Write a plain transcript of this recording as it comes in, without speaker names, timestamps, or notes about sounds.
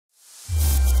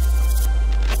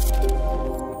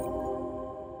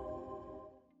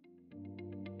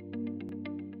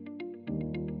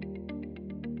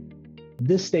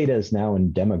This data is now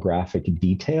in demographic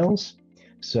details.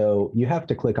 So you have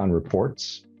to click on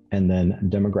reports and then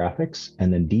demographics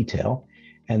and then detail,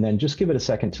 and then just give it a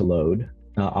second to load.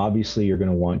 Obviously, you're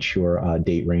going to want your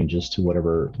date ranges to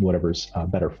whatever's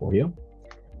better for you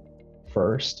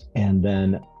first, and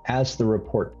then as the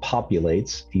report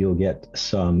populates, you'll get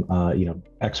some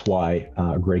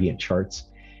XY gradient charts,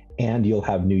 and you'll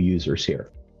have new users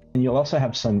here. And you'll also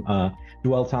have some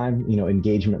dwell time,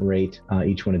 engagement rate.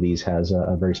 Each one of these has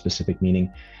a very specific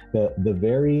meaning. The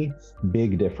very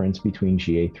big difference between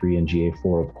GA3 and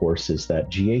GA4, of course, is that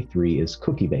GA3 is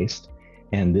cookie-based,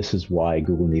 and this is why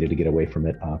Google needed to get away from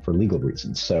it for legal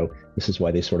reasons. So this is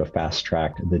why they sort of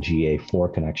fast-tracked the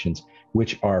GA4 connections,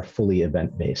 which are fully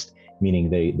event-based, meaning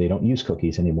they don't use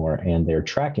cookies anymore, and they're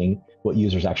tracking what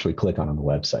users actually click on the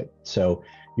website. So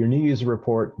your new user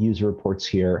report, user reports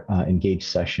here, engaged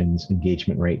sessions,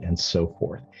 engagement rate, and so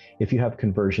forth. If you have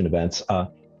conversion events,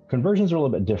 conversions are a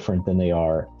little bit different than they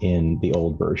are in the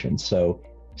old version. So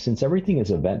since everything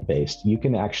is event-based, you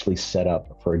can actually set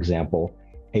up, for example,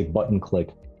 a button click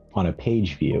on a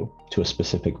page view to a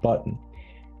specific button.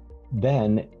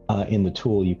 Then in the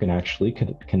tool, you can actually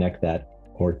connect that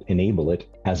or enable it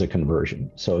as a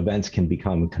conversion. So events can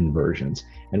become conversions,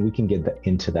 and we can get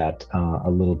into that a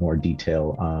little more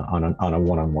detail on a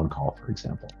one-on-one call, for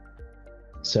example.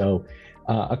 So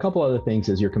a couple other things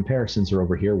is your comparisons are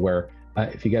over here, where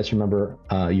if you guys remember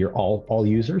your all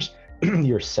users,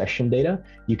 your session data,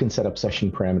 you can set up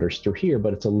session parameters through here,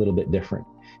 but it's a little bit different.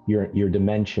 Your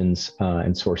dimensions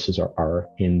and sources are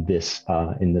in this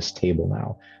table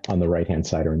now on the right-hand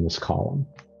side, or in this column.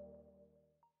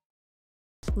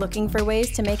 Looking for ways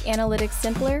to make analytics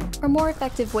simpler or more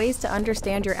effective ways to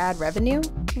understand your ad revenue?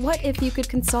 What if you could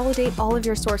consolidate all of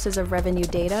your sources of revenue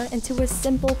data into a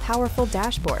simple, powerful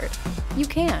dashboard? You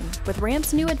can with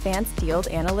Ramp's new advanced yield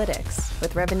analytics,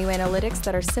 with revenue analytics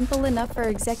that are simple enough for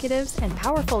executives and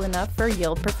powerful enough for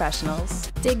yield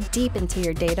professionals. Dig deep into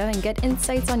your data and get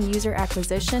insights on user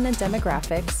acquisition and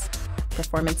demographics,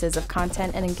 performances of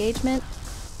content and engagement,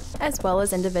 as well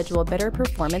as individual bidder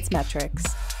performance metrics.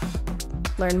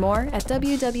 Learn more at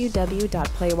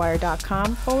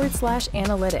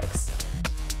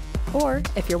www.playwire.com/analytics. Or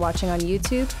if you're watching on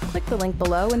YouTube, click the link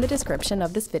below in the description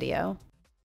of this video.